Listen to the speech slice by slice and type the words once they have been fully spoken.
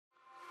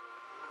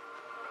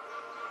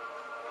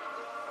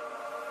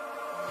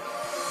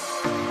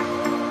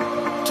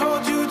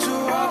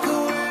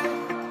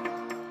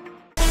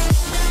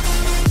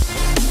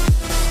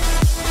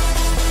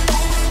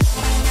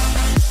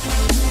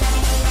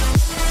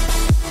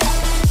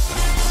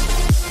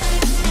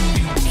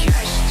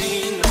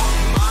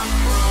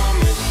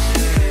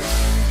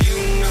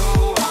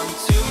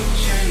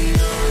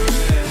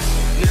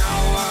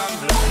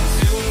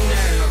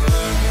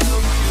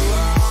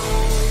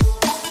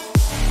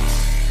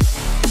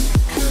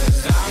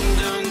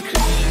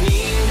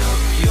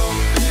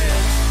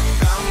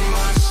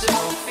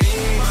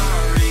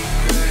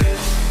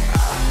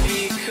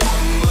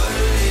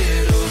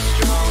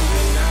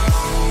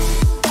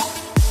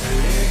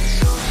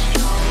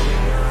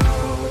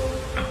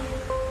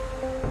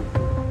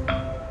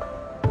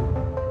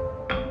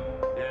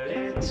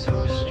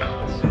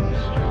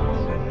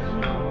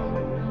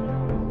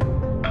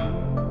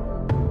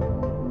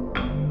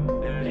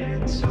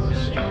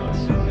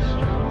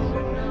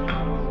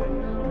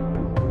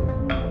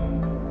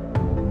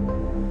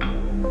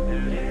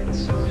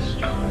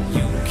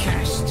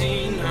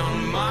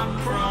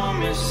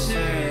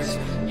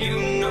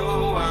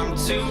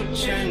too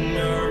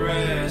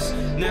generous.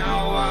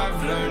 Now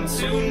I've learned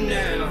to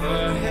never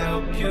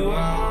help you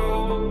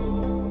out,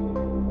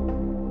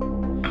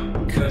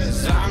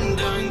 'cause I'm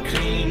done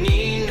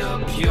cleaning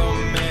up your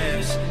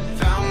mess.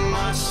 Found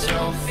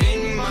myself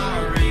in my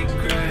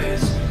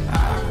regrets.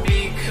 I've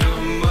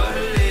become a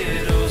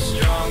little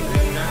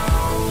stronger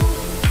now,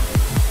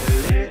 a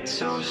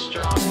little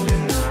stronger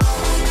now.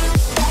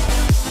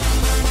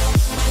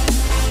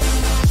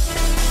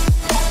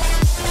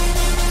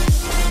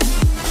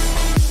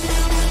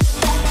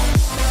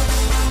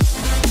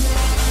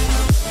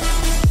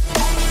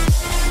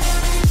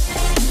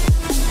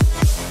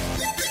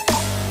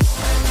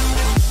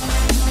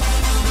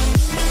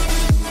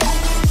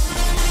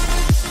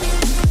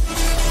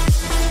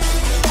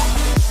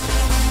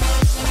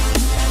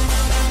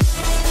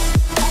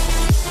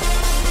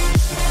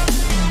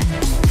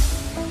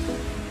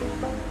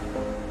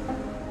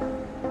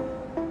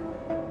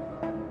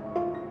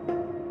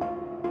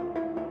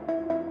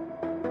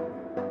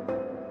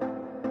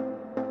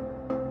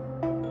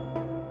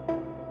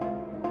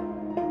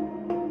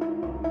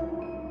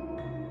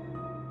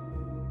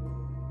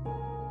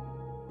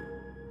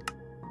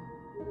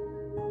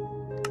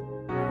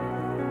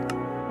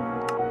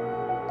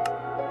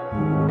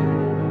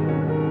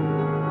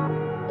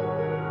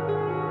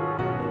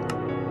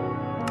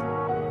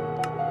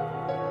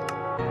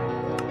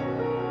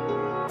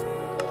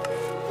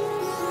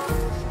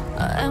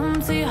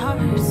 Empty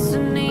hearts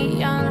and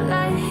neon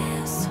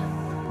lights,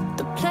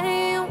 they're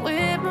playing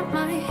with my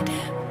mind.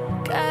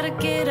 Gotta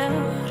get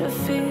out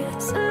of here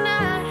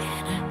tonight.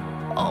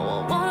 Oh, I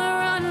wanna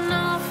run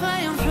off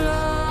and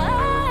fly,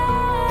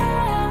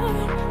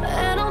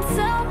 and I'll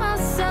tell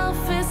myself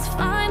it's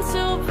fine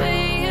to be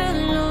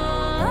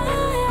alone,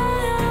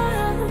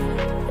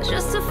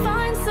 just to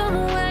find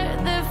somewhere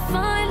that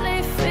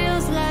finally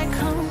feels like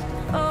home.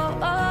 Oh,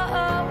 oh,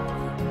 oh.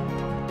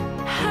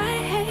 I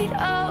hate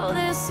all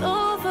this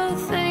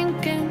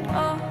overthinking.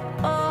 Oh,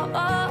 oh,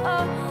 oh,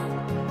 oh.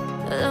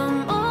 The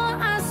more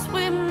I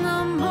swim, the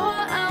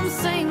more I'm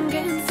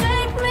sinking.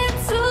 Take me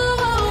to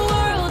a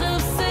world of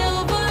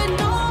silver.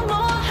 No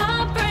more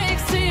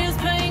heartbreaks, tears,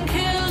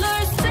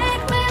 painkillers.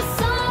 Take me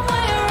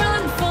somewhere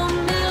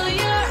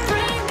unfamiliar.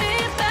 Bring me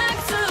back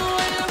to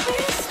where we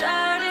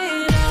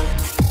started out.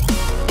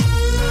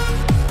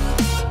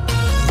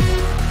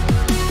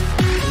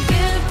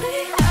 Get me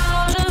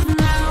out of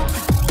now,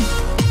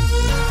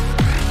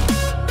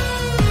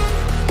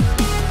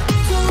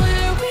 to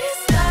where we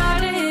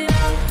started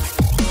out.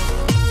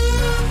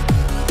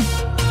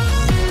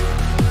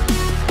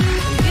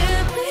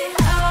 Get me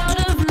out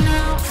of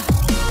now,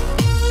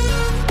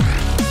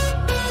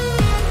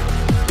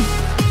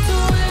 to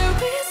where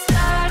we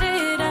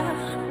started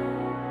out.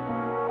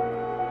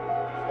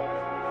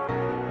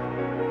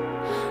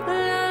 La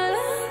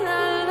la la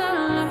la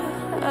la,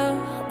 oh,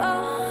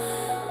 oh.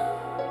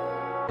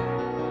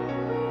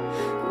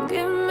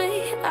 Get me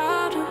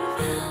out of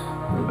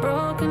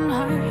broken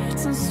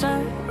hearts and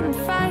starting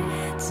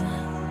fights,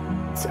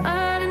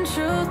 turning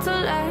truth to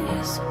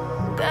lies.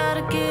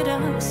 Gotta get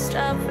up,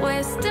 stop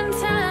wasting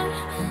time.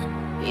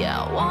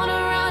 Yeah, I wanna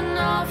run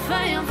off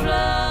and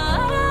fly.